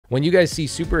When you guys see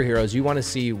superheroes, you want to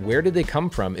see, where did they come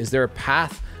from? Is there a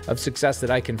path of success that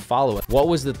I can follow? What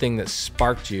was the thing that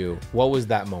sparked you? What was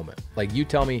that moment? Like, you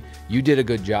tell me you did a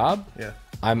good job. Yeah.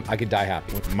 I could die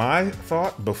happy. My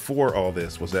thought before all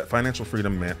this was that financial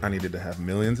freedom meant I needed to have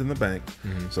millions in the bank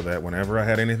so that whenever I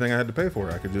had anything I had to pay for,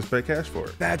 I could just pay cash for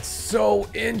it. That's so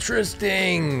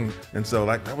interesting. And so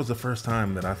like that was the first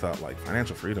time that I thought like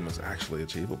financial freedom is actually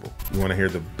achievable. You want to hear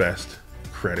the best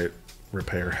credit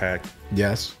repair hack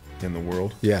Yes. in the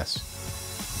world? Yes.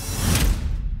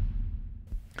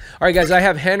 All right, guys, I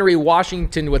have Henry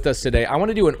Washington with us today. I want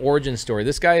to do an origin story.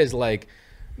 This guy is like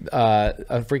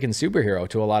a freaking superhero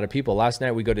to a lot of people. Last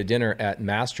night we go to dinner at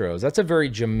Mastro's. That's a very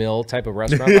Jamil type of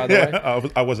restaurant, by the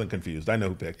way. I wasn't confused. I know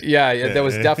who picked it. Yeah, that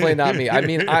was definitely not me. I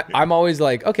mean, I'm always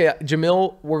like, okay,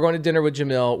 Jamil, we're going to dinner with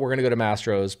Jamil. We're going to go to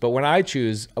Mastro's. But when I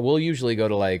choose, we'll usually go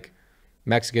to like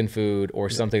Mexican food or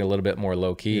something a little bit more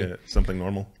low key. Yeah, something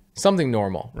normal. Something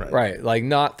normal, right? Like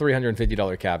not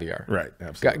 $350 caviar. Right,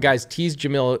 absolutely. Guys, tease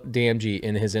Jamil DMG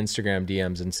in his Instagram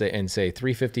DMs and say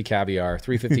 350 caviar,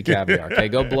 350 caviar. Okay,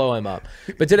 go blow him up.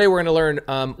 But today we're going to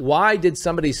learn why did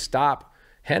somebody stop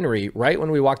Henry right when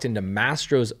we walked into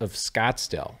Mastro's of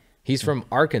Scottsdale? He's from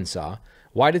Arkansas.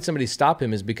 Why did somebody stop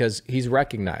him is because he's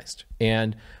recognized.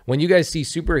 And when you guys see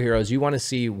superheroes, you want to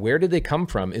see, where did they come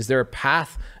from? Is there a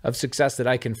path of success that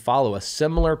I can follow, a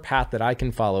similar path that I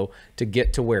can follow to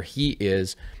get to where he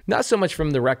is? Not so much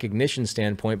from the recognition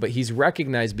standpoint, but he's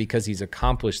recognized because he's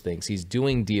accomplished things. He's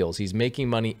doing deals. He's making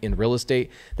money in real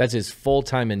estate. That's his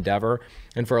full-time endeavor.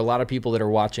 And for a lot of people that are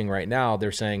watching right now,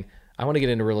 they're saying, I want to get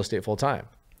into real estate full-time.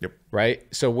 Yep. Right?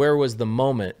 So where was the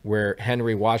moment where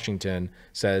Henry Washington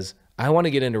says, I want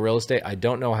to get into real estate. I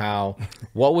don't know how.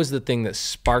 What was the thing that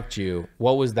sparked you?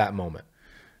 What was that moment?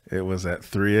 It was at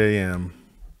 3 a.m.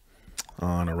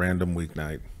 on a random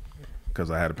weeknight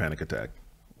because I had a panic attack.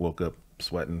 Woke up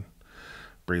sweating,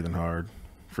 breathing hard,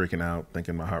 freaking out,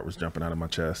 thinking my heart was jumping out of my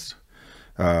chest.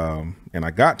 And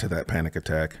I got to that panic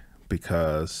attack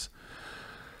because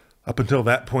up until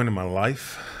that point in my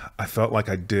life, I felt like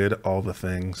I did all the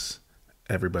things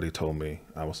everybody told me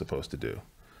I was supposed to do.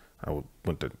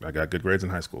 I got good grades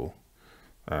in high school,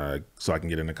 so I can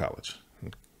get into college.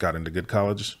 Got into good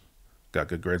college, got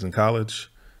good grades in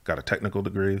college, got a technical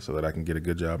degree so that I can get a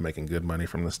good job making good money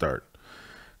from the start.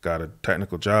 Got a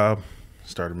technical job,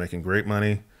 started making great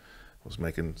money, was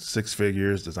making 6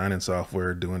 figures, designing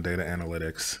software, doing data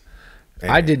analytics.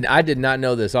 And I did not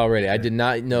know this already. I did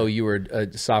not know you were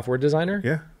a software designer.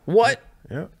 Yeah. What?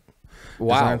 Yeah.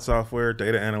 Wow. Design software,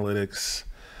 data analytics.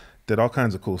 Did all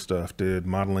kinds of cool stuff. Did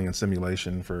modeling and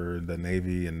simulation for the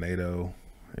Navy and NATO.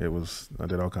 I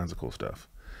did all kinds of cool stuff.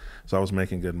 So I was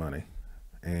making good money,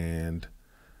 and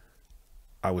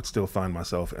I would still find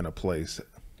myself in a place,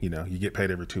 you know, you get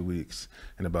paid every 2 weeks,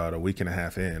 and about a week and a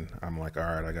half in, I'm like, all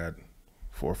right, I got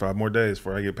 4 or 5 more days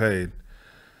before I get paid.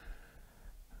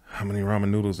 How many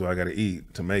ramen noodles do I got to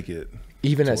eat to make it?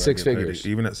 Even at 6 figures.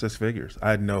 Even at 6 figures. I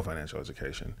had no financial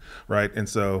education, right? And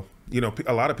so, you know,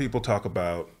 a lot of people talk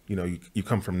about, you know, you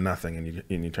come from nothing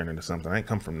and you turn into something. I ain't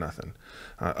come from nothing.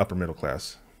 Upper middle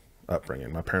class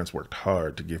upbringing. My parents worked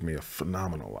hard to give me a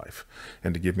phenomenal life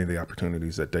and to give me the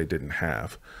opportunities that they didn't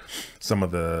have. Some of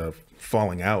the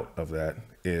falling out of that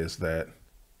is that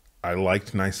I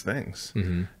liked nice things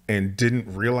and didn't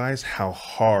realize how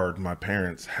hard my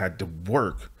parents had to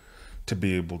work to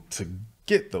be able to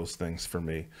get those things for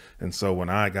me. And so when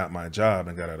I got my job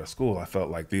and got out of school, I felt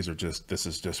like this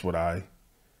is just what I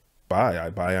buy.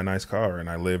 I buy a nice car and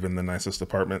I live in the nicest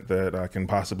apartment that I can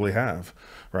possibly have,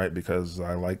 right? Because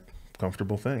I like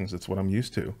comfortable things. It's what I'm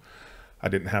used to. I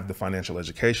didn't have the financial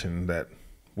education that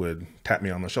would tap me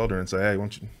on the shoulder and say, hey, why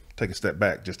don't you take a step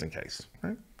back just in case,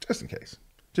 right? Just in case.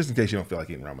 Just in case you don't feel like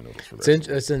eating ramen noodles for the rest.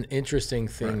 It's an interesting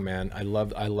thing, man. I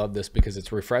love this because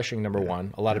it's refreshing. Number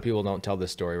one, a lot of people don't tell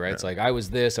this story, right? It's like, I was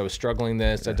struggling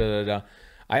this,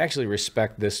 I actually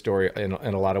respect this story in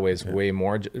a lot of ways way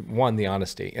more. One, the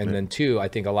honesty. And then two, I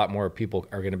think a lot more people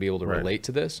are going to be able to relate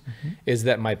to this, is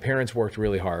that my parents worked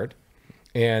really hard.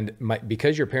 And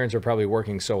because your parents are probably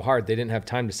working so hard, they didn't have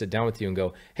time to sit down with you and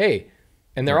go, hey,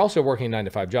 and they're also working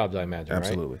 9-to-5 jobs, I imagine,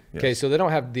 Absolutely. right? Yes. Okay, so they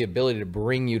don't have the ability to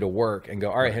bring you to work and go,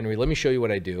 all right, Henry, let me show you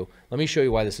what I do. Let me show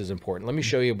you why this is important. Let me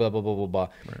show you blah, blah, blah, blah, blah.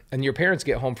 And your parents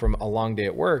get home from a long day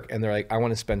at work and they're like, I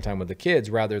want to spend time with the kids,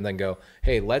 rather than go,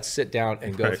 hey, let's sit down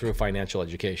and go through financial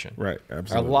education. Right,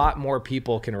 absolutely. A lot more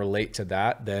people can relate to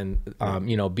that than,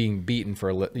 you know, being beaten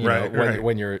for,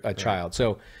 when you're a child.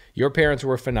 So your parents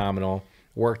were phenomenal,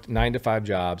 worked 9-to-5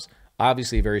 jobs,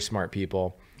 obviously very smart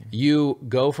people. You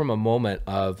go from a moment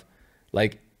of,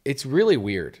 like, it's really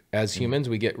weird. As humans,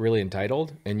 we get really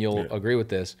entitled, and you'll agree with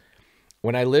this.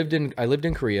 when I lived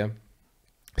in Korea,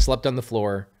 slept on the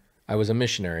floor. I was a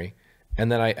missionary.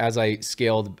 And then as I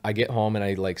scaled, I get home and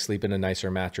I like sleep in a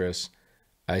nicer mattress.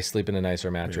 I sleep in a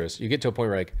nicer mattress. You get to a point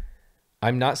where like,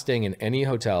 I'm not staying in any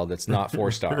hotel that's not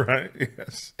 4-star. Right.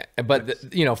 Yes.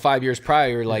 But you know, 5 years prior,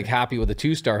 you're like happy with a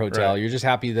 2-star hotel. Right. You're just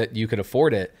happy that you could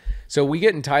afford it. So we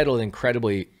get entitled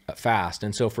incredibly fast.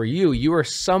 And so for you, you are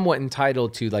somewhat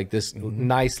entitled to like this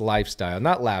nice lifestyle,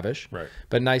 not lavish, right,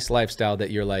 but nice lifestyle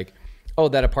that you're like, oh,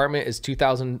 that apartment is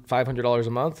 $2,500 a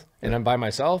month and I'm by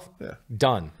myself. Yeah.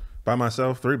 Done. By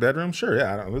myself, 3 bedrooms? Sure,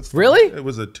 yeah. Really? It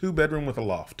was a 2-bedroom with a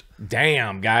loft.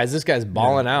 Damn, guys, this guy's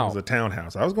balling out. It was a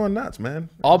townhouse. I was going nuts,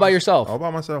 man. All by yourself? All by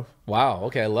myself. Wow,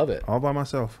 okay, I love it. All by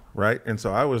myself, right? And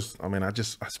so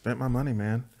I spent my money,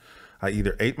 man. I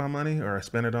either ate my money or I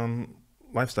spent it on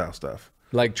lifestyle stuff.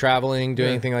 Like traveling, doing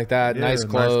anything like that? Yeah, nice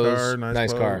clothes?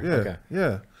 Nice car. Yeah, okay.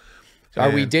 Yeah. So are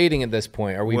we dating at this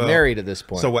point? Are we married at this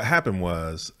point? So what happened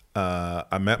was,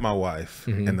 I met my wife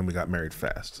and then we got married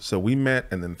fast. So we met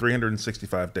and then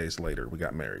 365 days later we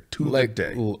got married to the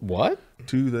day. What?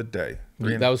 To the day.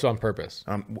 That was on purpose.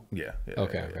 Yeah.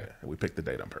 Okay. We picked the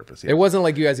date on purpose. Yeah. It wasn't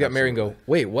like you guys got married and go,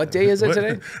 wait, what day is it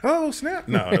today? Oh, snap.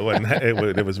 No, it wasn't.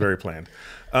 It was very planned.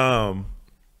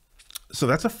 So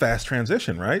that's a fast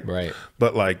transition, right? Right.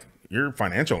 But like your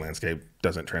financial landscape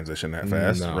doesn't transition that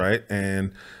fast, right?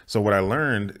 And so what I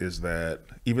learned is that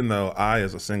even though I,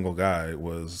 as a single guy,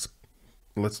 was,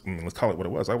 let's call it what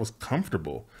it was, I was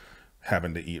comfortable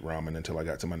having to eat ramen until I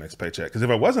got to my next paycheck. Because if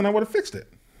I wasn't, I would have fixed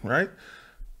it, right?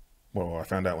 Well, I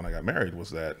found out when I got married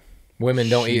was that women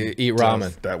don't eat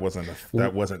ramen. That wasn't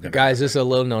gonna guys, this is a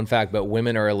little known fact, but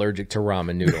women are allergic to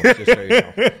ramen noodles, just so you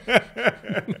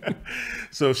know.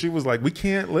 So she was like, we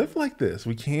can't live like this.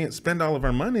 We can't spend all of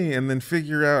our money and then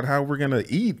figure out how we're going to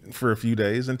eat for a few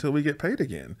days until we get paid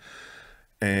again.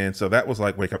 And so that was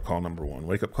like wake up call number 1.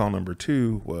 Wake up call number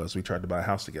 2 was we tried to buy a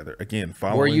house together. Again,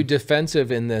 following. Were you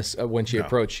defensive in this when she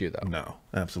approached you though? No,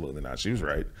 absolutely not. She was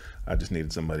right. I just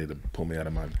needed somebody to pull me out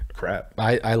of my crap.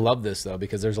 I love this though,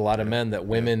 because there's a lot of men that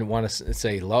women want to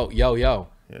say, yo,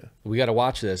 we got to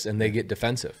watch this. And they get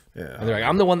defensive. Yeah. And they're like,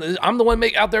 I'm the one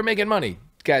out there making money.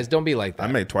 Guys, don't be like that. I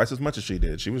made twice as much as she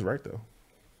did. She was right though.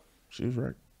 She was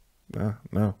right.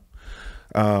 No.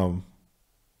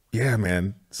 Yeah,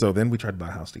 man. So then we tried to buy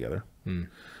a house together, right?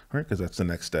 Because that's the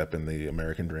next step in the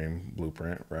American Dream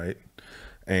blueprint, right?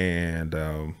 And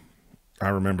I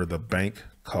remember the bank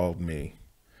called me,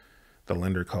 the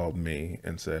lender called me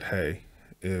and said, hey,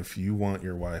 if you want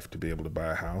your wife to be able to buy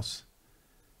a house,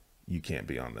 you can't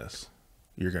be on this.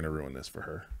 You're going to ruin this for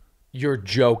her. You're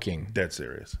joking. Dead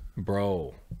serious.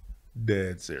 Bro.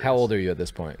 Dead serious. How old are you at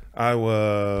this point? I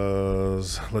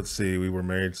was, let's see, we were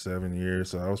married 7 years,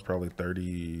 so I was probably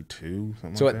 32,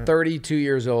 something so like at 32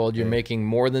 years old, you're making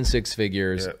more than 6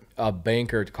 figures. A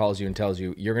banker calls you and tells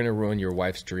you, you're going to ruin your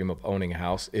wife's dream of owning a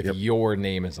house if your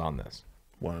name is on this.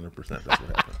 100%. That's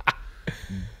what happened.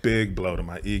 Big blow to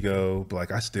my ego.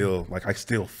 Like I still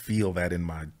feel that in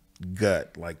my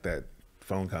gut, like that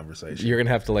phone conversation. You're going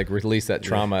to have to like release that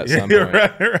trauma at some point.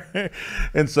 Right.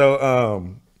 And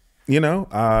so, you know,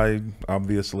 I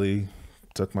obviously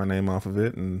took my name off of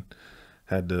it and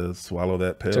had to swallow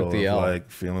that pill. Took the L.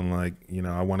 Like feeling like, you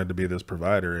know, I wanted to be this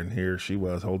provider and here she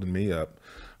was holding me up.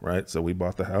 Right. So we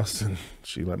bought the house and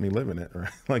she let me live in it.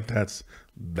 Right. Like that's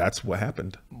what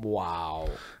happened. Wow.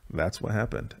 That's what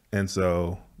happened. And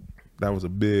so that was a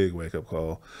big wake up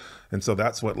call. And so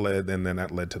that's what led, and then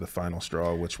that led to the final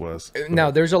straw, which was. Now,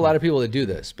 there's a lot of people that do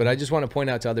this, but I just want to point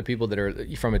out to other people that are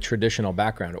from a traditional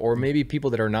background, or maybe people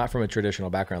that are not from a traditional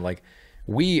background. Like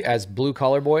we, as blue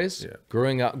collar boys,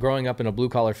 growing up in a blue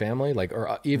collar family, like,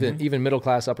 or even middle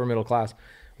class, upper middle class,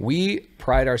 we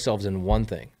pride ourselves in one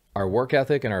thing: our work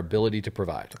ethic and our ability to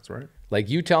provide. That's right. Like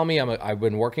you tell me I've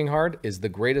been working hard is the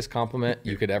greatest compliment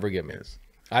you could ever give me. Yes.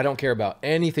 I don't care about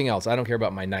anything else. I don't care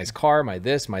about my nice car, my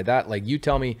this, my that. Like you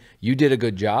tell me you did a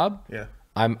good job. Yeah.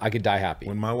 I could die happy.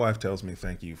 When my wife tells me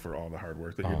thank you for all the hard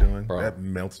work that you're doing, that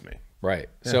melts me. Right.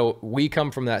 Yeah. So we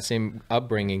come from that same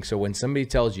upbringing. So when somebody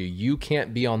tells you you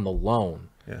can't be on the loan,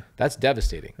 that's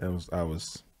devastating. I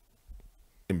was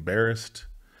embarrassed,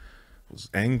 was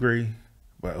angry,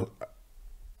 but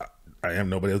I am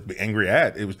nobody else to be angry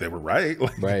at. They were right.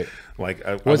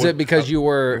 Like was it because you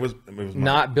were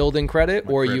not building credit,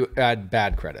 or you had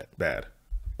bad credit? Bad.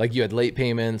 Like you had late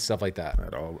payments, stuff like that. I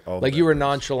had all like you were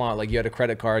nonchalant, like you had a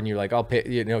credit card and you're like, I'll pay,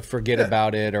 you know, forget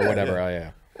about it or whatever.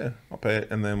 Yeah. Oh, yeah, I'll pay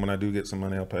it. And then when I do get some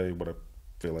money, I'll pay what I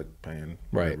feel like paying.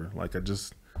 Whatever. Like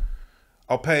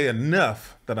I'll pay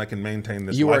enough that I can maintain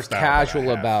this. You were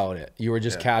casual about it. You were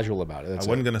just casual about it. I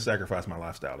wasn't going to sacrifice my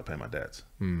lifestyle to pay my debts.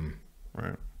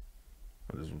 Right.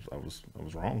 I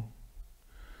was wrong.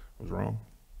 I was wrong.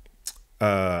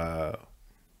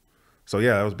 So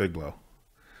yeah, that was a big blow.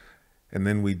 And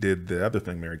then we did the other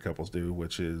thing married couples do,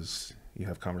 which is you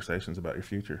have conversations about your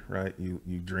future, right?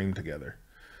 You dream together.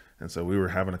 And so we were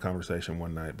having a conversation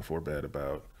one night before bed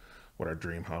about what our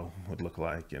dream home would look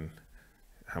like and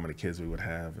how many kids we would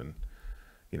have and,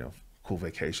 you know, cool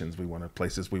vacations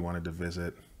places we wanted to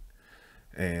visit.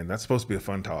 And that's supposed to be a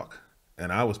fun talk.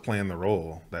 And I was playing the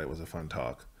role that it was a fun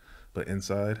talk, but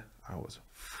inside I was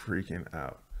freaking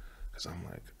out because I'm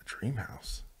like, a dream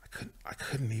house. I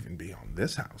couldn't even be on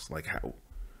this house. Like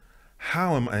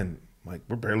how am I, and like,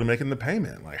 we're barely making the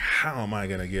payment. Like, how am I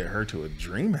going to get her to a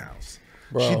dream house?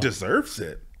 Bro, she deserves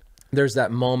it. There's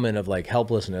that moment of like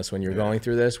helplessness when you're going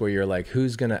through this, where you're like,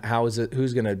 who's going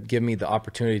to give me the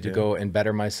opportunity to go and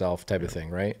better myself type of thing.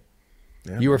 Right.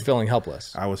 Yeah, you were feeling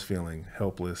helpless. I was feeling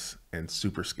helpless and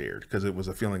super scared because it was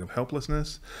a feeling of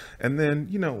helplessness. And then,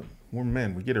 you know, we're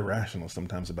men, we get irrational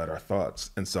sometimes about our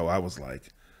thoughts. And so I was like,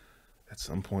 at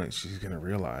some point she's going to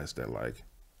realize that like,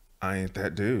 I ain't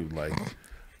that dude. Like,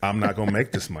 I'm not going to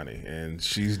make this money and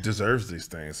she deserves these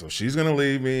things. So she's going to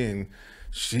leave me and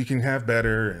she can have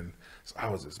better. And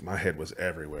so my head was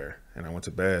everywhere. And I went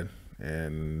to bed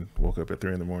and woke up at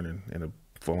 3 a.m. in a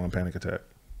full-on panic attack.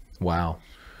 Wow.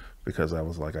 Because I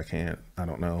was like, I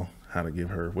don't know how to give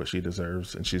her what she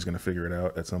deserves and she's going to figure it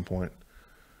out at some point.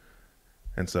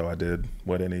 And so I did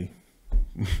what any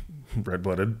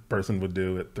red-blooded person would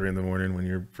do at 3 a.m. when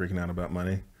you're freaking out about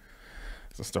money.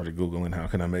 So I started Googling, how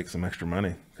can I make some extra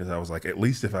money? Because I was like, at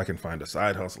least if I can find a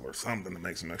side hustle or something to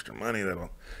make some extra money,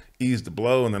 that'll ease the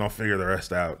blow and then I'll figure the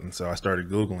rest out. And so I started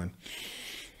Googling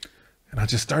and I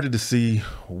just started to see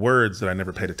words that I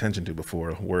never paid attention to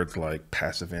before. Words like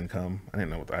passive income. I didn't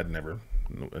know what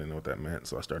that meant.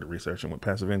 So I started researching what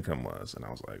passive income was. And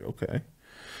I was like, okay.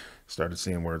 Started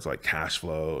seeing words like cash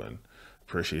flow and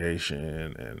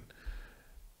appreciation. And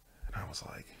I was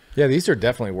like, yeah, these are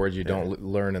definitely words you don't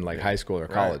learn in like high school or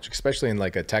college, especially in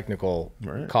like a technical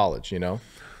college, you know?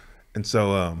 And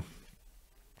so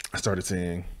I started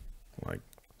seeing like,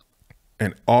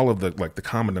 and all of the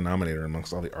common denominator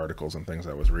amongst all the articles and things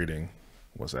I was reading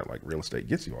was that like real estate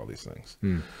gets you all these things.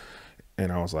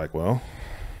 And I was like, well,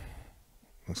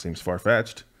 that seems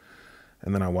far-fetched.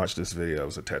 And then I watched this video. It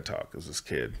was a TED Talk. It was this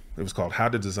kid. It was called How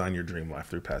to Design Your Dream Life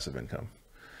Through Passive Income.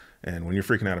 And when you're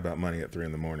freaking out about money at 3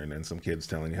 a.m. and some kid's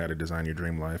telling you how to design your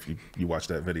dream life, you watch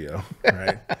that video,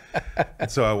 right? And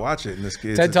so I watch it, and this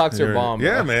kid. TED Talks are bomb.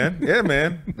 Yeah, man. Yeah,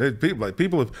 man.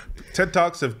 TED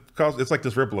Talks have caused. It's like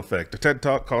this ripple effect. A TED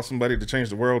Talk caused somebody to change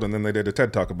the world, and then they did a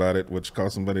TED Talk about it, which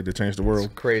caused somebody to change the world.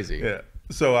 It's crazy. Yeah.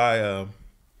 So I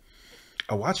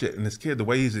watch it, and this kid, the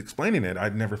way he's explaining it,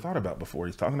 I'd never thought about before.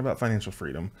 He's talking about financial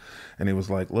freedom, and he was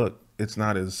like, "Look, it's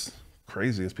not as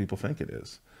crazy as people think it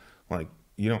is. Like."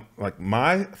 You don't like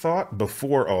my thought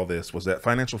before all this was that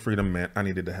financial freedom meant I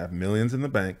needed to have millions in the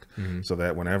bank so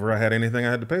that whenever I had anything I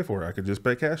had to pay for, I could just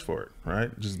pay cash for it,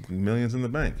 right? Just millions in the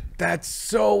bank. That's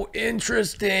so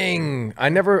interesting. I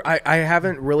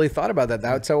haven't really thought about that.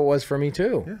 That's how it was for me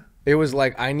too. Yeah. It was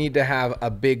like, I need to have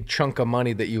a big chunk of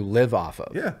money that you live off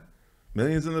of. Yeah.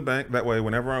 Millions in the bank. That way,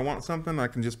 whenever I want something, I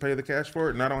can just pay the cash for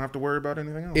it and I don't have to worry about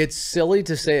anything else. It's silly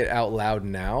to say it out loud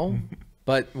now.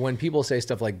 But when people say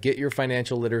stuff like, get your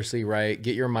financial literacy right,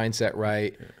 get your mindset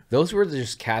right, those were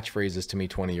just catchphrases to me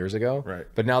 20 years ago. Right.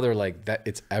 But now they're like, that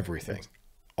it's everything. It's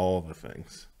all the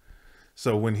things.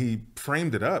 So when he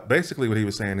framed it up, basically what he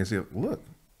was saying is, look,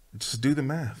 just do the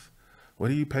math. What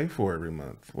do you pay for every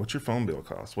month? What's your phone bill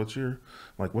cost? What's your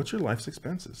life's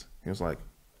expenses? He was like,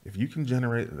 if you can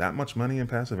generate that much money in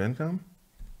passive income,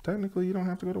 technically you don't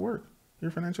have to go to work. You're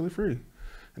financially free.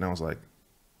 And I was like,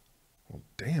 well,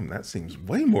 damn, that seems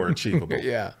way more achievable.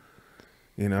 Yeah.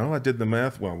 You know, I did the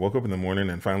math. Well, I woke up in the morning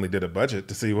and finally did a budget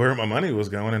to see where my money was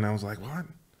going. And I was like, well, I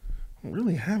don't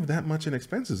really have that much in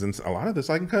expenses. And a lot of this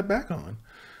I can cut back on.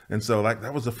 And so like,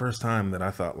 that was the first time that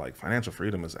I thought like financial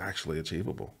freedom is actually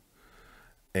achievable.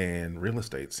 And real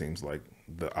estate seems like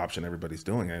the option everybody's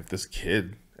doing. And if this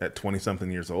kid at 20 something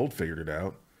years old figured it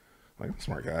out, like, I'm a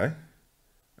smart guy,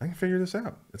 I can figure this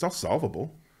out. It's all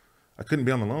solvable. I couldn't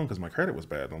be on the loan because my credit was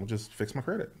bad. I'm just fix my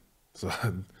credit. So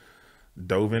I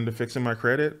dove into fixing my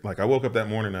credit. Like I woke up that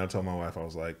morning and I told my wife, I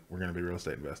was like, we're going to be real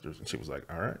estate investors. And she was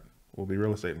like, all right, we'll be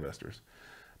real estate investors.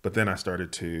 But then I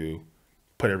started to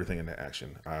put everything into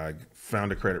action. I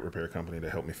found a credit repair company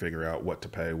to help me figure out what to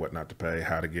pay, what not to pay,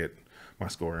 how to get my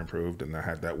score improved. And I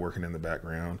had that working in the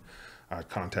background. I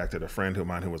contacted a friend of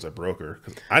mine who was a broker.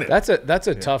 That's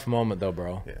a tough moment though,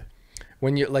 bro. Yeah.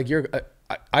 When you like,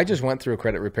 I just went through a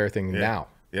credit repair thing now.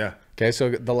 Yeah. Okay, so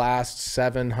the last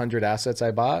 700 assets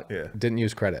I bought Yeah. didn't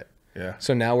use credit. Yeah.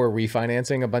 So now we're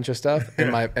refinancing a bunch of stuff,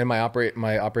 and my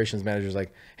operations manager's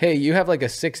like, "Hey, you have like a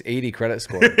 680 credit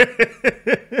score."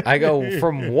 I go,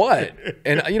 "From what?"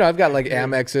 And you know, I've got like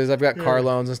Amexes, I've got car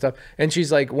loans and stuff. And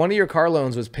she's like, "One of your car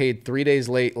loans was paid 3 days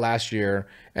late last year,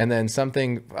 and then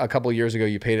something a couple of years ago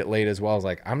you paid it late as well." I was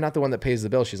like, "I'm not the one that pays the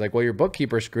bill." She's like, "Well, your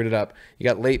bookkeeper screwed it up. You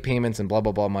got late payments and blah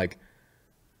blah blah." I'm like,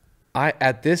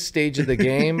 at this stage of the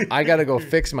game, I got to go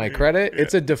fix my credit.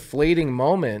 It's a deflating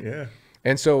moment. Yeah.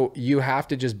 And so you have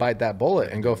to just bite that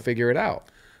bullet and go figure it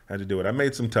out. I had to do it. I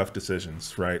made some tough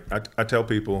decisions, right? I tell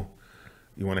people,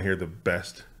 you want to hear the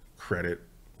best credit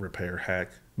repair hack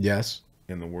Yes.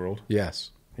 in the world? Yes.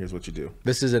 Here's what you do.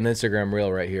 This is an Instagram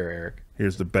reel right here, Eric.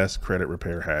 Here's the best credit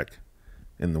repair hack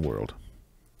in the world.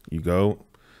 You go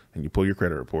and you pull your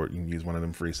credit report. You can use one of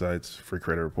them free sites, free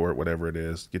credit report, whatever it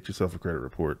is. Get yourself a credit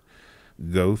report.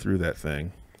 Go through that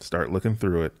thing. Start looking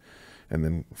through it. And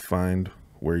then find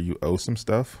where you owe some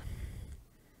stuff.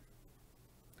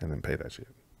 And then pay that shit.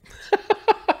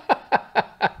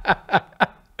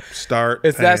 Start.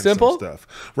 It's that simple?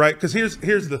 Stuff, right? Because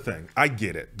here's the thing. I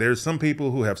get it. There's some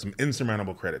people who have some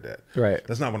insurmountable credit debt. Right.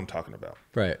 That's not what I'm talking about.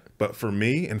 Right. But for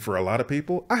me and for a lot of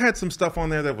people, I had some stuff on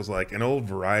there that was like an old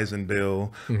Verizon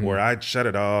bill where I'd shut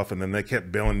it off and then they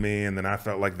kept billing me and then I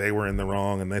felt like they were in the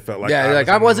wrong and they felt like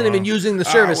I wasn't even using the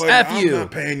service. F you. I'm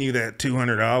not paying you that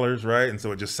 $200, right? And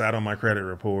so it just sat on my credit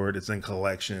report. It's in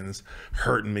collections,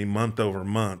 hurting me month over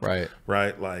month. Right.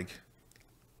 Right. Like,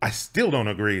 I still don't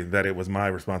agree that it was my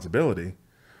responsibility,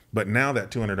 but now that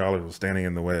 $200 was standing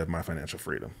in the way of my financial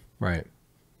freedom. Right.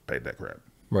 Paid that crap.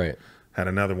 Right. Had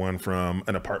another one from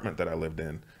an apartment that I lived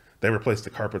in. They replaced the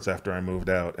carpets after I moved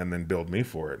out and then billed me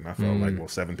for it. And I felt like, well,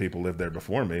 7 people lived there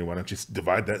before me. Why don't you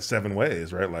divide that 7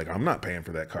 ways, right? Like, I'm not paying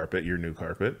for that carpet, your new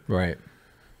carpet. Right.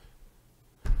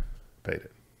 Paid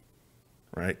it.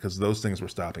 Right? Because those things were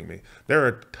stopping me. There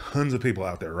are tons of people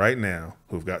out there right now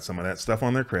who've got some of that stuff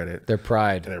on their credit. Their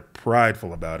pride. They're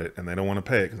prideful about it and they don't want to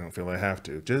pay it because they don't feel they have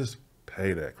to. Just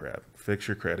pay that crap. Fix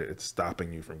your credit. It's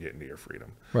stopping you from getting to your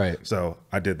freedom. Right. So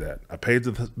I did that. I paid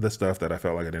the stuff that I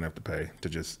felt like I didn't have to pay to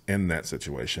just end that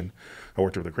situation. I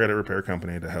worked with a credit repair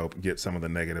company to help get some of the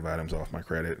negative items off my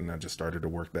credit. And I just started to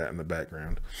work that in the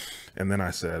background. And then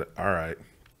I said, all right,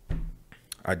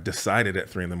 I decided at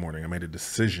 3 in the morning, I made a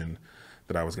decision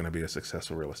that I was going to be a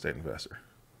successful real estate investor.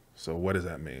 So what does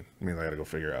that mean? It means I got to go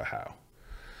figure out how.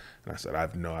 And I said, I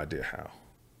have no idea how.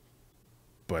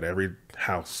 But every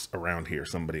house around here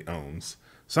somebody owns.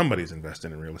 Somebody's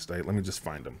investing in real estate. Let me just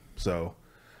find them. So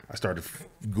I started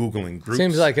Googling groups.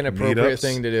 Seems like an appropriate meetups.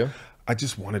 thing to do. I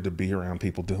just wanted to be around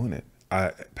people doing it. I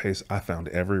found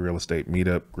every real estate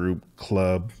meetup, group,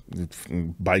 club,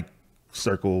 bike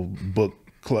circle, book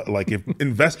club. Like if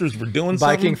investors were doing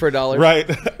biking for $1, right?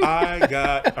 I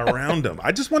got around them.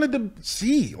 I just wanted to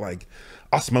see like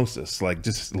osmosis, like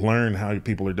just learn how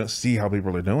people are doing, see how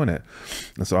people are doing it.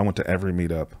 And so I went to every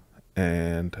meetup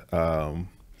and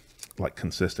like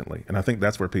consistently. And I think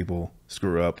that's where people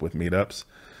screw up with meetups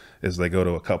is they go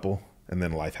to a couple and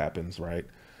then life happens, right?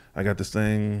 I got this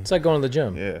thing. It's like going to the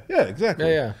gym. Yeah. Yeah,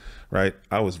 exactly. Yeah. Right.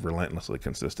 I was relentlessly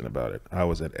consistent about it. I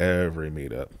was at every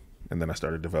meetup. And then I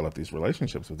started to develop these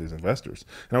relationships with these investors.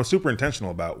 And I was super intentional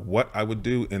about what I would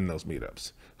do in those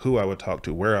meetups, who I would talk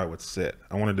to, where I would sit.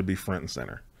 I wanted to be front and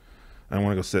center. I don't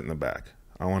want to go sit in the back.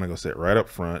 I want to go sit right up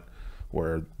front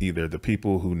where either the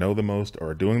people who know the most or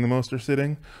are doing the most are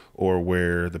sitting, or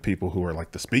where the people who are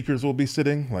like the speakers will be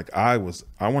sitting. Like I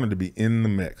wanted to be in the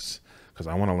mix because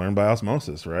I want to learn by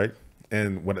osmosis, right?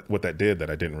 And what that did that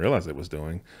I didn't realize it was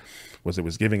doing was it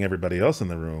was giving everybody else in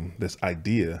the room this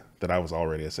idea that I was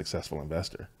already a successful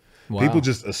investor. Wow. People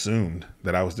just assumed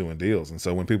that I was doing deals. And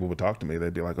so when people would talk to me,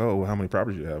 they'd be like, oh, well, how many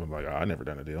properties do you have? I'm like, oh, I've never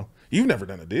done a deal. You've never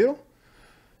done a deal?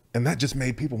 And that just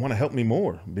made people want to help me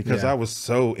more because I was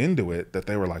so into it that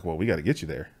they were like, well, we got to get you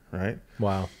there. Right.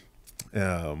 Wow.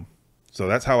 So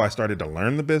that's how I started to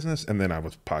learn the business. And then I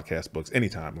was podcast books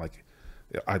anytime. Like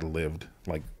I lived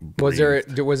like,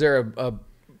 breathed. Was there a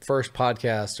first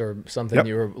podcast or something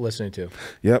you were listening to?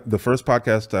 Yep. The first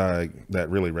podcast that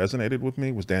really resonated with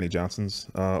me was Danny Johnson's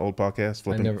old podcast,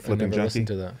 Flipping Junkie. Listened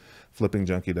to that.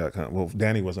 FlippingJunkie.com. Well,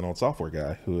 Danny was an old software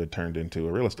guy who had turned into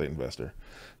a real estate investor.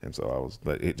 And so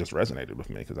it just resonated with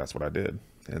me because that's what I did.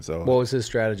 And so what was his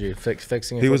strategy?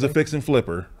 Fixing and He was a fix and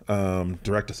flipper,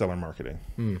 direct to seller marketing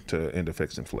into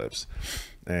fix and flips.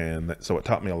 And so it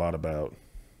taught me a lot about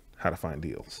how to find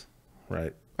deals,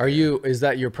 right? Is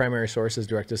that your primary source is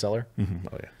direct to seller? Mm-hmm.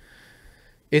 Oh yeah.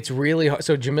 It's really hard.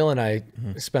 So Jamil and I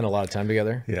spent a lot of time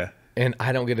together. Yeah. And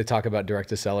I don't get to talk about direct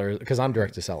to seller because I'm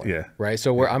direct to seller. Yeah. Right.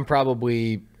 So I'm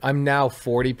now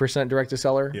 40% direct to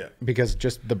seller. Yeah. Because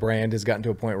just the brand has gotten to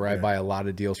a point where I buy a lot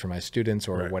of deals for my students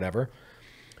or whatever.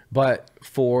 But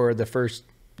for the first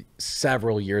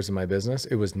several years of my business,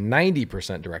 it was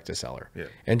 90% direct to seller. Yeah.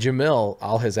 And Jamil,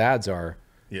 all his ads are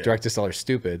direct to seller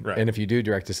stupid. Right. And if you do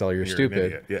direct to seller, you're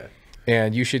stupid. Yeah.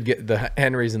 And you should get the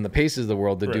Henrys and the Paces of the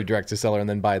world to do direct to seller and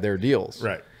then buy their deals.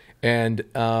 Right. And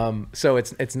so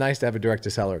it's nice to have a direct to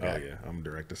seller guy. Oh yeah, I'm a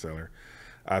direct to seller.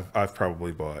 I've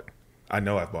probably bought, I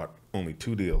know I've bought only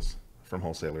 2 deals from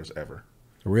wholesalers ever.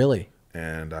 Really?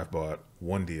 And I've bought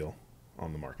 1 deal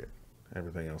on the market.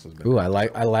 Everything else has been. Ooh, I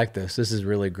like this. This is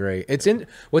really great.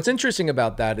 What's interesting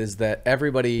about that is that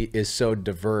everybody is so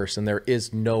diverse and there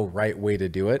is no right way to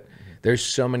do it. There's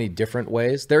so many different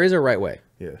ways. There is a right way.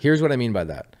 Yeah. Here's what I mean by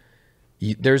that.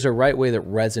 There's a right way that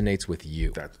resonates with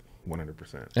you. That's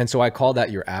 100%. And so I call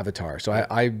that your avatar. So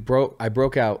I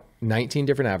broke out 19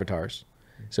 different avatars.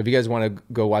 So if you guys want to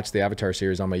go watch the Avatar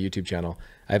series on my YouTube channel,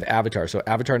 I have avatar. So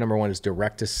avatar number 1 is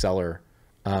direct to seller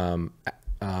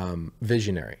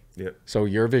visionary. Yep. So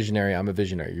you're a visionary, I'm a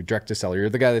visionary. You're direct to seller. You're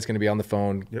the guy that's going to be on the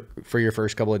phone for your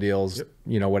first couple of deals,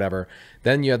 whatever.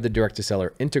 Then you have the direct to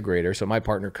seller integrator. So my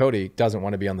partner Cody doesn't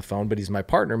want to be on the phone, but he's my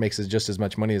partner, makes just as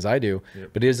much money as I do,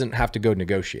 but he doesn't have to go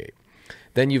negotiate.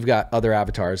 Then you've got other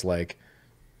avatars like,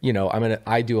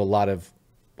 I do a lot of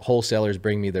wholesalers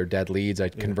bring me their dead leads. I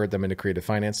convert them into creative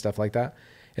finance, stuff like that.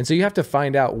 And so you have to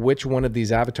find out which one of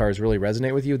these avatars really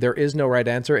resonate with you. There is no right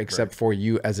answer except for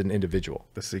you as an individual.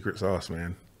 The secret sauce,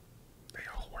 man. They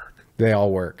all work. They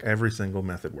all work. Every single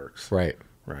method works. Right.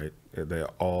 Right. They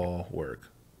all work.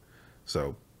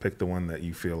 So pick the one that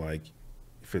you feel like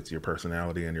fits your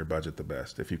personality and your budget the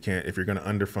best. If you're going to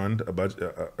underfund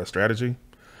a strategy,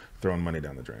 throwing money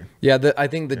down the drain. Yeah, I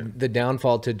think the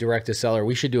downfall to direct to seller,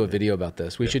 we should do a video about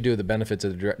this. We should do the benefits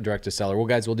of the direct to seller. Well,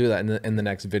 guys, we'll do that in the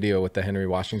next video with the Henry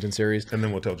Washington series. And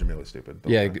then we'll tell Jamil it's stupid.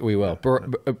 Yeah, we will.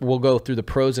 We'll go through the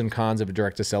pros and cons of a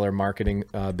direct to seller marketing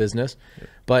business.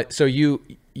 But so you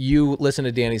listen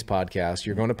to Danny's podcast,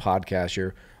 you're going to podcast,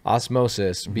 your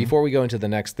osmosis. Before we go into the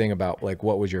next thing about like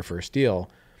what was your first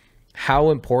deal, how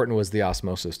important was the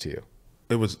osmosis to you?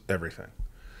 It was everything.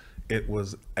 It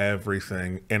was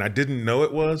everything. And I didn't know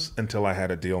it was until I had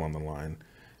a deal on the line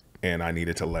and I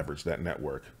needed to leverage that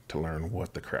network to learn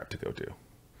what the crap to go do.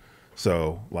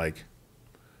 So like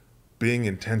being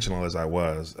intentional as I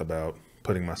was about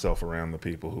putting myself around the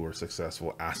people who were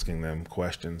successful, asking them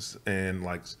questions, and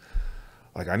like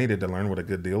I needed to learn what a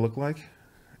good deal looked like.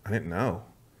 I didn't know.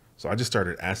 So I just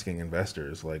started asking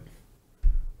investors like,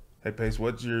 hey Pace,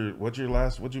 what was your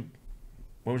last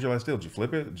deal? Did you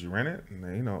flip it? Did you rent it? And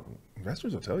they,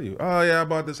 investors will tell you, oh yeah, I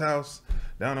bought this house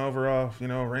down over off,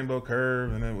 Rainbow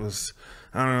Curve, and it was,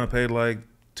 I don't know, I paid like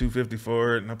 $250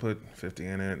 for it, and I put 50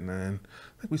 in it, and then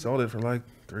I think we sold it for like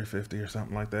 $350 or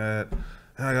something like that.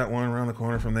 And I got one around the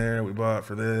corner from there we bought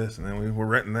for this, and then we were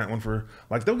renting that one for,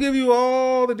 like, they'll give you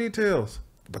all the details.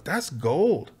 But that's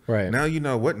gold. Right. Now you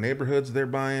know what neighborhoods they're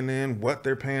buying in, what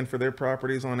they're paying for their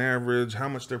properties on average, how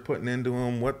much they're putting into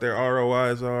them, what their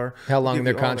ROIs are. How long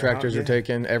their contractors are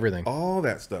taking, everything. All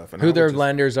that stuff. And who their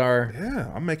lenders are.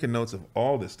 Yeah, I'm making notes of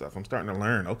all this stuff. I'm starting to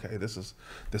learn, okay, this is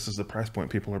the price point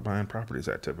people are buying properties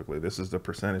at typically. This is the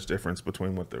percentage difference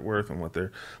between what they're worth and what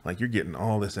they're, like, you're getting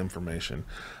all this information.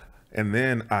 And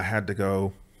then I had to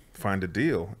go find a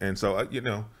deal. And so,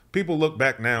 people look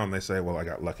back now and they say, well, I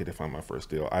got lucky to find my first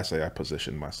deal. I say I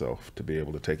positioned myself to be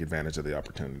able to take advantage of the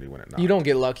opportunity when it knocked. You don't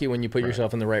get lucky when you put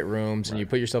yourself in the right rooms and you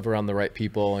put yourself around the right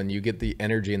people and you get the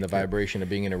energy and the vibration of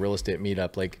being in a real estate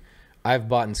meetup. Like, I've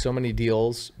bought in so many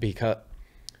deals because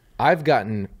I've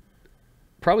gotten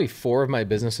probably 4 of my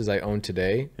businesses I own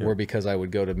today were because I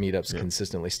would go to meetups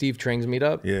consistently. Steve Tring's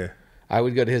meetup. Yeah. I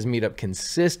would go to his meetup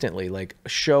consistently, like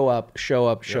show up.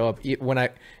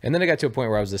 And then I got to a point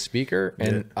where I was the speaker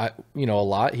and I, a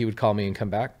lot, he would call me and come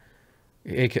back.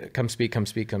 Hey, come speak.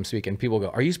 And people go,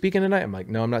 are you speaking tonight? I'm like,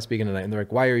 no, I'm not speaking tonight. And they're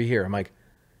like, why are you here? I'm like,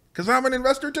 because I'm an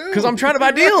investor too. Because I'm trying to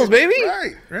buy deals, baby.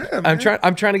 Right. Yeah,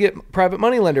 I'm trying to get private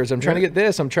money lenders. I'm trying to get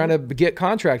this. I'm trying to get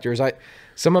contractors.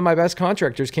 Some of my best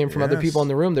contractors came from other people in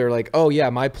the room. They're like, oh yeah,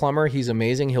 my plumber, he's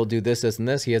amazing. He'll do this, this, and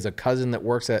this. He has a cousin that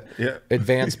works at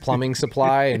Advanced Plumbing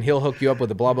Supply and he'll hook you up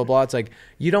with a blah, blah, blah. It's like,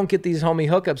 you don't get these homie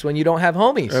hookups when you don't have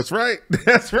homies. That's right.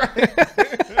 That's right.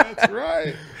 That's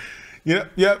right.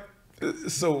 Yep.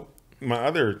 So my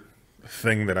other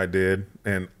thing that I did,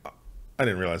 and I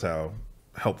didn't realize how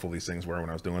helpful these things were when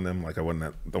I was doing them. Like I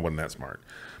wasn't that smart,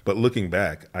 but looking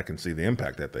back, I can see the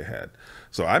impact that they had.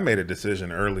 So I made a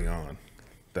decision early on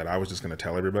that I was just going to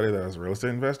tell everybody that I was a real estate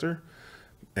investor.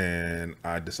 And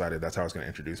I decided that's how I was going to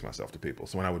introduce myself to people.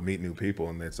 So when I would meet new people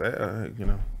and they'd say,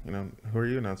 who are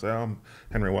you? And I'd say, I'm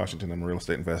Henry Washington. I'm a real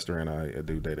estate investor and I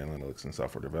do data analytics and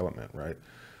software development, right?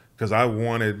 Because I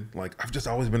wanted, like, I've just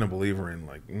always been a believer in,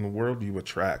 like, in the world you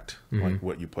attract like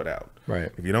what you put out.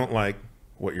 Right. If you don't like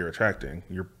what you're attracting,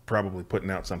 you're probably putting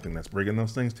out something that's bringing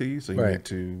those things to you. So you need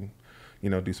to,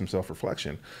 do some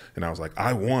self-reflection. And I was like,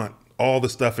 I want all the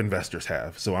stuff investors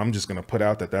have. So I'm just going to put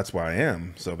out that that's why I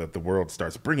am, so that the world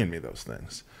starts bringing me those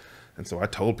things. And so I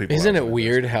told people. Isn't it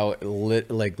weird how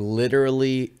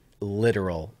literally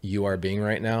literal you are being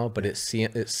right now, but it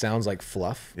sounds like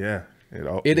fluff? Yeah.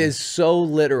 It is so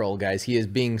literal, guys. He is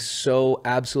being so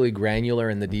absolutely granular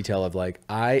in the detail of, like,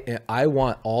 I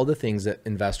want all the things that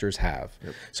investors have.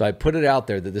 Yep. So I put it out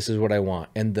there that this is what I want,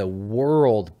 and the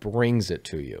world brings it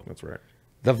to you. That's right.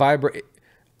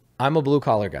 I'm a blue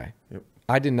collar guy. Yep.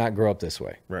 I did not grow up this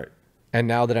way. Right. And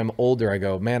now that I'm older, I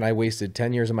go, man, I wasted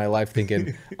 10 years of my life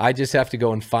thinking I just have to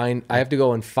go and find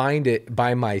it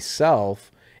by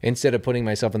myself, instead of putting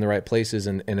myself in the right places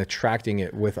and attracting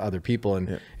it with other people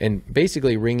and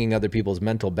basically ringing other people's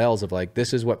mental bells of, like,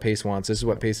 this is what Pace wants. This is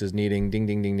what Pace is needing. Ding,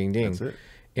 ding, ding, ding, ding. That's it.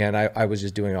 And I was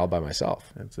just doing it all by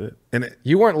myself. That's it. And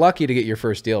you weren't lucky to get your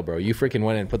first deal, bro. You freaking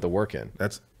went in and put the work in.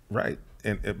 That's right.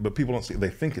 But people don't see, they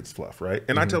think it's fluff, right?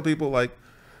 And I tell people, like,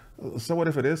 so what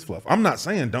if it is fluff? I'm not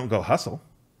saying don't go hustle.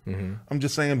 I'm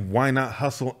just saying, why not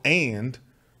hustle and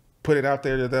put it out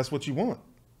there that that's what you want?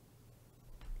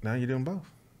 Now you're doing both.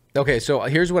 Okay, so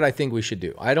here's what I think we should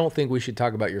do. I don't think we should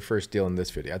talk about your first deal in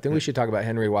this video. I think we should talk about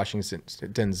Henry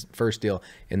Washington's first deal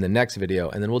in the next video.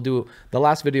 And then the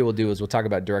last video we'll do is we'll talk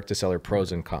about direct to seller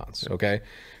pros and cons, okay?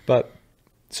 But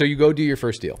so you go do your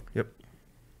first deal. Yep.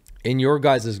 In your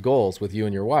guys' goals with you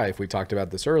and your wife, we talked about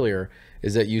this earlier,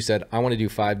 is that you said, I want to do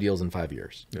 5 deals in 5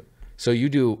 years. Yep. So you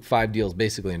do 5 deals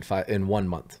basically in 1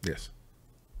 month. Yes.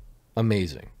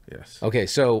 Amazing. Yes. Okay,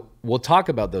 so we'll talk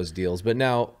about those deals, but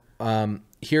now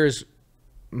here's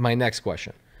my next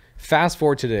question. Fast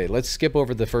forward to today. Let's skip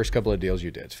over the first couple of deals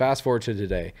you did. Fast forward to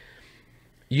today.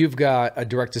 You've got a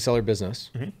direct to seller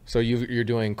business. So you're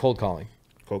doing cold calling.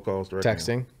 Cold calls, direct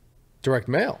texting, mail. Direct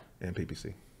mail. And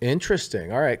PPC.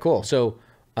 Interesting. All right, cool. So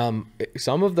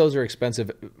some of those are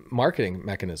expensive marketing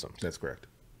mechanisms. That's correct.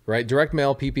 Right? Direct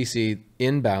mail, PPC,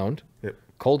 inbound. Yep.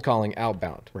 Cold calling,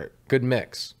 outbound. Right. Good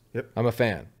mix. Yep. I'm a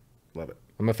fan. Love it.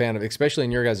 I'm a fan of, especially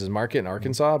in your guys' market in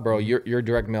Arkansas, bro, your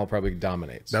direct mail probably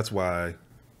dominates. That's why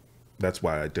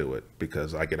I do it,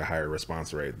 because I get a higher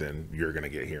response rate than you're going to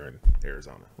get here in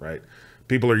Arizona, right?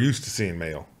 People are used to seeing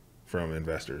mail from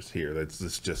investors here.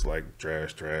 It's just like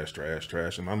trash, trash, trash,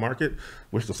 trash. In my market,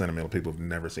 we're still sending mail to people who've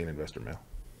never seen investor mail.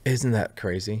 Isn't that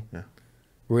crazy? Yeah.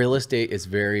 Real estate is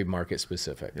very market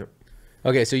specific. Yep.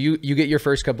 Okay, so you get your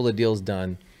first couple of deals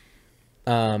done.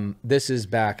 This is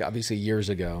back, obviously, years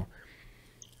ago.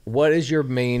 What is your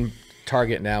main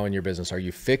target now in your business? Are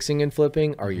you fixing and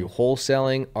flipping? Are you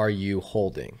wholesaling? Are you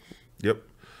holding? Yep.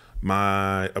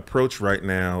 My approach right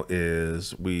now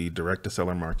is we direct to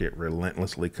seller market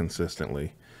relentlessly,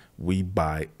 consistently. We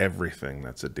buy everything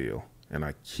that's a deal, and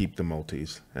I keep the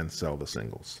multis and sell the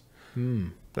singles.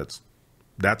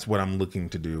 That's what I'm looking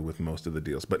to do with most of the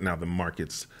deals. But now the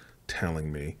market's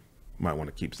telling me might want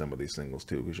to keep some of these singles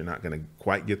too, because you're not going to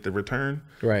quite get the return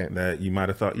that you might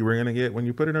have thought you were going to get when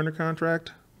you put it under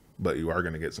contract, but you are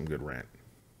going to get some good rent.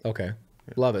 Okay.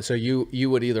 Yeah. Love it. So you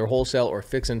would either wholesale or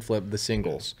fix and flip the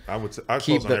singles. I would say, I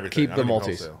keep the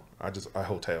multis. I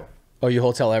wholesale. Oh, you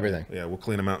wholesale everything? Yeah, we'll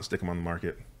clean them out and stick them on the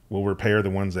market. We'll repair the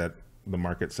ones that the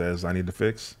market says I need to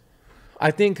fix.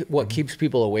 I think what keeps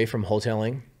people away from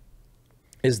wholesaling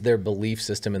is their belief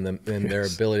system and their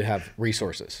ability to have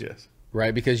resources. Yes.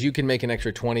 Right? Because you can make an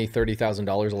extra $20,000,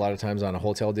 $30,000 a lot of times on a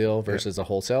wholesale deal versus a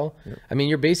wholesale. Yep. I mean,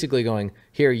 you're basically going,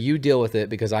 here, you deal with it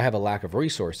because I have a lack of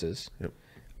resources. Yep.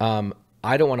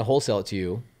 I don't want to wholesale it to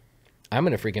you. I'm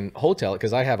going to freaking wholesale it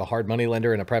because I have a hard money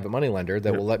lender and a private money lender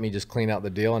that will let me just clean out the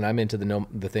deal, and I'm into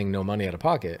the thing, no money out of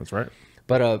pocket. That's right.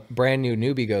 But a brand new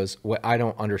newbie goes, well, I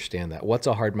don't understand that. What's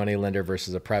a hard money lender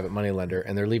versus a private money lender?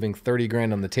 And they're leaving 30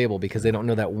 grand on the table because they don't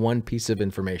know that one piece of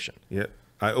information. Yeah.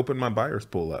 I open my buyer's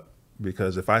pool up,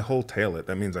 because if I wholesale it,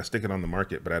 that means I stick it on the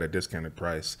market, but at a discounted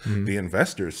price. The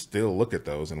investors still look at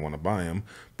those and want to buy them,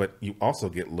 but you also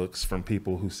get looks from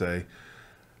people who say,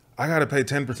 I got to pay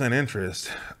 10%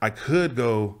 interest. I could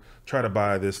go try to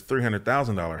buy this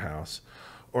 $300,000 house,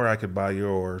 or I could buy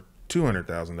your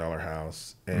 $200,000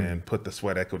 house and put the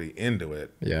sweat equity into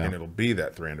it, and it'll be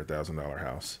that $300,000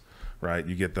 house, right?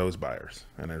 You get those buyers,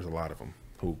 and there's a lot of them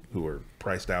who are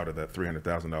priced out of that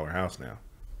 $300,000 house now.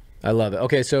 I love it.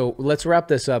 Okay, so let's wrap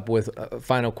this up with a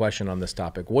final question on this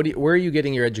topic. Where are you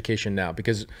getting your education now?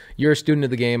 Because you're a student of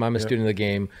the game, I'm a student of the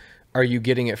game. Are you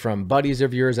getting it from buddies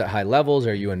of yours at high levels?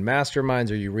 Are you in masterminds?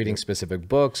 Are you reading specific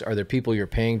books? Are there people you're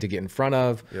paying to get in front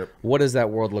of? What does that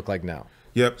world look like now?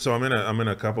 Yep. So I'm in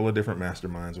a couple of different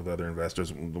masterminds with other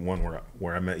investors. The one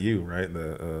where I met you, right?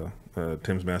 The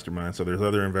Tim's mastermind. So there's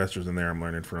other investors in there I'm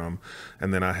learning from,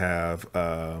 and then I have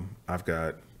I've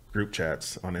got group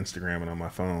chats on Instagram and on my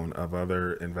phone of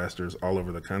other investors all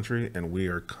over the country, and we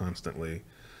are constantly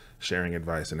sharing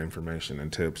advice and information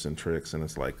and tips and tricks, and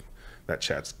it's like that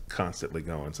chat's constantly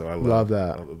going. So I love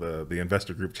that. The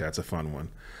investor group chat's a fun one,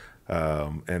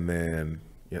 and then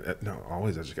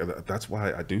always educate. That's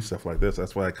why I do stuff like this.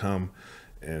 That's why I come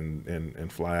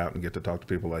and fly out and get to talk to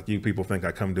people like you. People think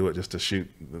I come do it just to shoot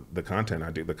the content.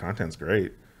 I do. The content's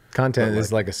great. Content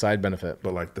is like a side benefit.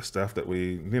 But like the stuff that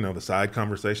we, the side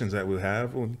conversations that we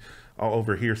have, I'll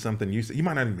overhear something you say. You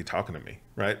might not even be talking to me,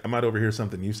 right? I might overhear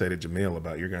something you say to Jamil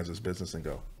about your guys' business and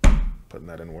go, putting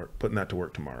that to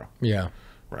work tomorrow. Yeah.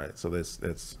 Right. So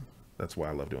that's why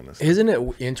I love doing this. Isn't it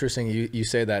interesting you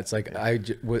say that? It's like I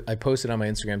posted on my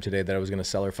Instagram today that I was going to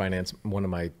seller finance one of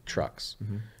my trucks,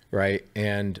 right?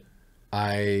 And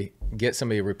I get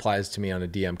somebody who replies to me on a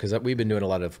DM because we've been doing a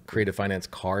lot of creative finance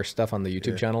car stuff on the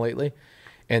YouTube channel lately.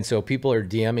 And so people are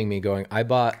DMing me going, I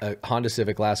bought a Honda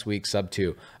Civic last week, sub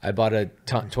 2. I bought a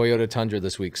Toyota Tundra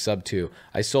this week, sub 2.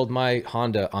 I sold my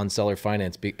Honda on seller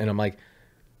finance. And I'm like,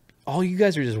 all you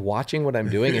guys are just watching what I'm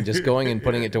doing and just going and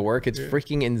putting it to work. It's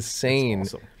freaking insane.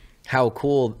 Awesome. How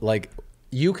cool. Like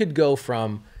you could go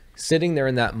from sitting there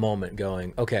in that moment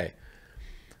going, okay,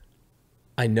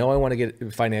 I know I want to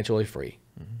get financially free.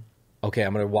 Okay,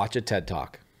 I'm going to watch a TED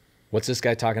Talk. What's this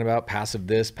guy talking about? Passive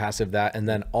this, passive that. And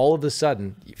then all of a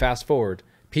sudden, fast forward,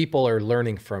 people are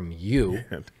learning from you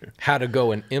how to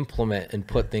go and implement and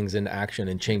put things into action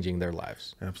and changing their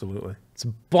lives. Absolutely. It's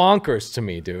bonkers to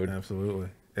me, dude. Absolutely.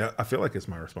 Yeah, I feel like it's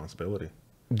my responsibility.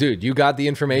 Dude, you got the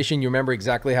information. You remember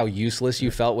exactly how useless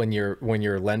you felt when your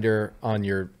lender on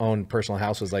your own personal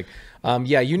house was like,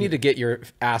 yeah, you need to get your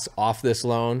ass off this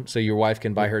loan so your wife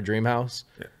can buy her dream house.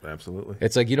 Yeah, absolutely.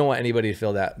 It's like you don't want anybody to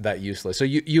feel that useless. So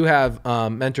you have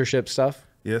mentorship stuff?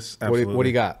 Yes, absolutely. What do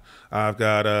you got? I've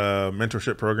got a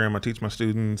mentorship program. I teach my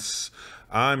students.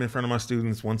 I'm in front of my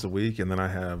students once a week, and then I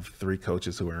have 3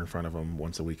 coaches who are in front of them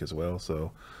once a week as well.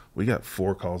 So we got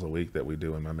 4 calls a week that we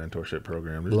do in my mentorship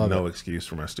program. There's no excuse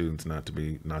for my students not to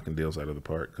be knocking deals out of the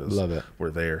park because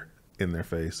we're there in their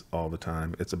face all the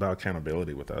time. It's about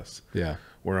accountability with us. Yeah.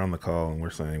 We're on the call and we're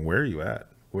saying, where are you at?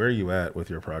 Where are you at with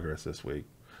your progress this week?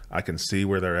 I can see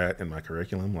where they're at in my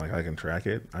curriculum. Like I can track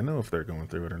it. I know if they're going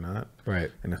through it or not. Right.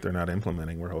 And if they're not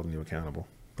implementing, we're holding you accountable.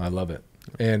 I love it.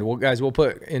 And guys, we'll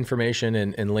put information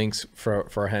and links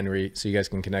for Henry so you guys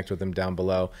can connect with him down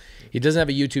below. He doesn't have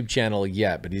a YouTube channel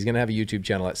yet, but he's going to have a YouTube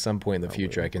channel at some point in the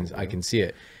future. I can see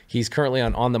it. He's currently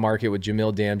on the market with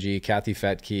Jamil Damji, Kathy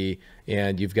Fetke,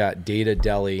 and you've got Data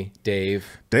Deli Dave.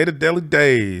 Data Deli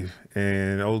Dave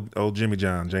and old Jimmy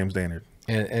John, James Dannard.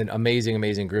 And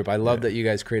amazing group. I love that you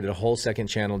guys created a whole second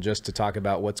channel just to talk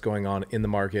about what's going on in the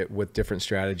market with different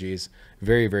strategies.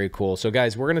 Very cool. So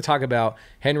guys, we're going to talk about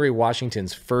Henry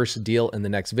Washington's first deal in the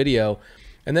next video.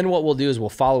 And then what we'll do is we'll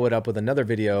follow it up with another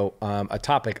video, a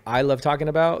topic I love talking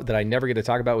about that I never get to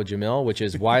talk about with Jamil, which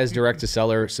is why is direct to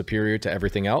seller superior to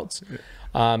everything else,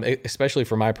 especially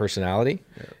for my personality.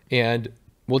 And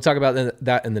we'll talk about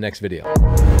that in the next video.